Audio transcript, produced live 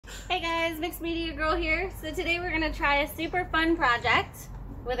Hey guys, Mixed Media Girl here. So today we're going to try a super fun project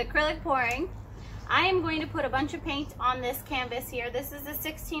with acrylic pouring. I am going to put a bunch of paint on this canvas here. This is a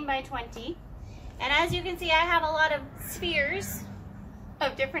 16 by 20. And as you can see, I have a lot of spheres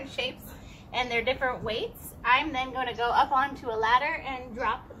of different shapes and they're different weights. I'm then going to go up onto a ladder and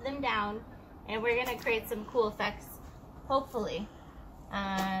drop them down, and we're going to create some cool effects, hopefully.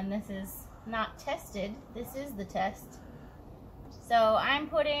 This is not tested. This is the test. So I'm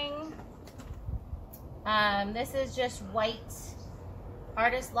putting, this is just white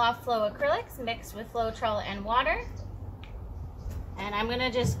Artist Loft Flow acrylics mixed with Floetrol and water. And I'm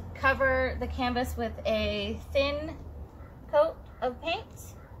gonna just cover the canvas with a thin coat of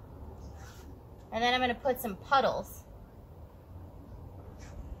paint. And then I'm gonna put some puddles.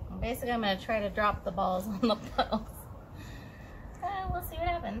 Basically, I'm gonna try to drop the balls on the puddles. We'll see what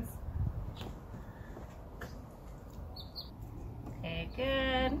happens. Okay,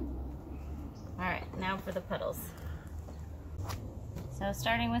 good. All right, now for the puddles. So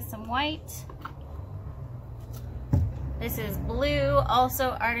starting with some white. This is blue,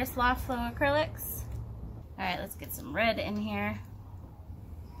 also Artist Loft Flow acrylics. All right, let's get some red in here.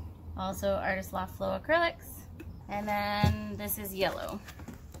 Also Artist Loft Flow acrylics. And then this is yellow,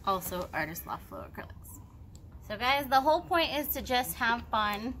 also Artist Loft Flow acrylics. So guys, the whole point is to just have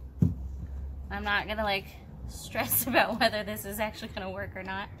fun. I'm not gonna like stress about whether this is actually going to work or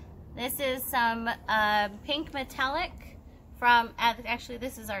not. This is some pink metallic from, actually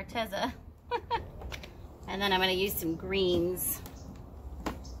this is Arteza. And then I'm going to use some greens.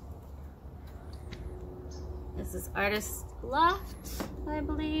 This is Artist Loft, I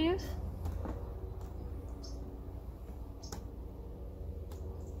believe.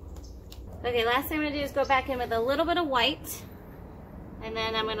 Okay, last thing I'm going to do is go back in with a little bit of white, and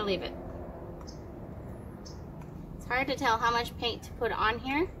then I'm going to leave it. Hard to tell how much paint to put on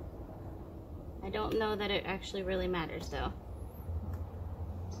here. I don't know that it actually really matters though.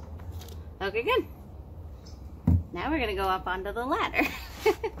 Okay, good. Now we're gonna go up onto the ladder.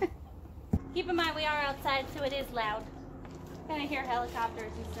 Keep in mind we are outside, so it is loud. Kind of hear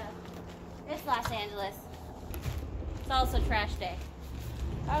helicopters and stuff. It's Los Angeles. It's also trash day.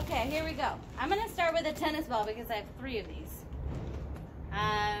 Okay, here we go. I'm gonna start with a tennis ball because I have 3 of these.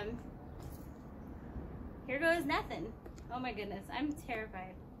 Here goes nothing. Oh my goodness, I'm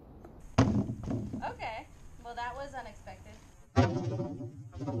terrified. Okay, well that was unexpected.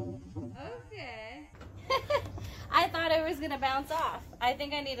 Okay. I thought it was gonna bounce off. I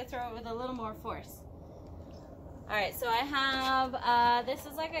think I need to throw it with a little more force. Alright, so I have, this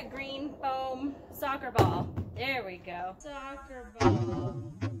is like a green foam soccer ball. There we go. Soccer ball.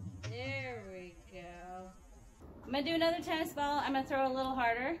 There we go. I'm gonna do another tennis ball. I'm gonna throw a little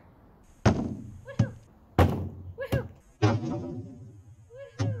harder.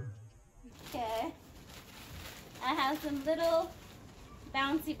 Okay, I have some little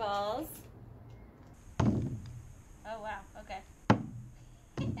bouncy balls. Oh wow, okay.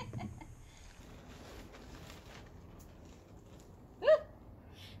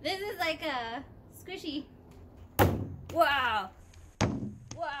 This is like a squishy. Wow.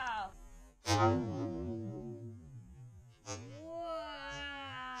 Wow. Wow.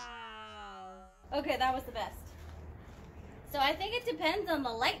 Okay, that was the best. So I think it depends on the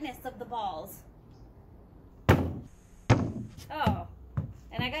lightness of the balls. Oh,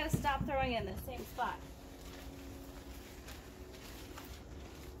 and I gotta stop throwing in the same spot.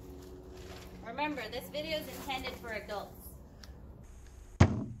 Remember, this video is intended for adults.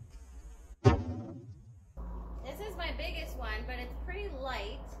 This is my biggest one, but it's pretty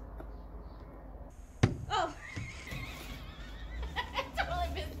light. Oh! I totally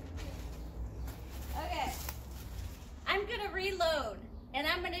missed. Okay. I'm gonna reload, and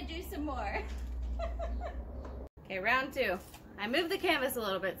I'm gonna do some more. Okay, round 2. I moved the canvas a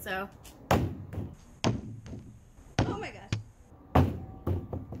little bit, so. Oh my gosh.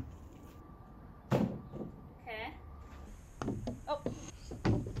 Okay. Oh.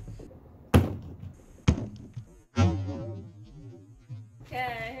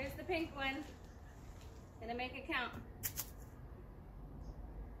 Okay, here's the pink one. Gonna make it count.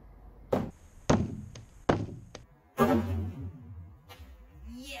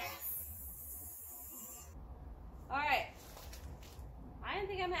 Yes! Alright. I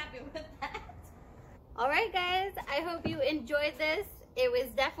think I'm happy with that. Alright guys, I hope you enjoyed this. It was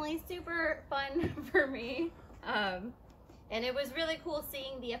definitely super fun for me. And it was really cool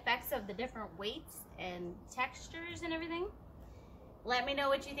seeing the effects of the different weights and textures and everything. Let me know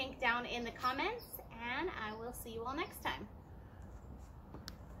what you think down in the comments, and I will see you all next time.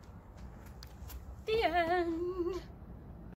 The end.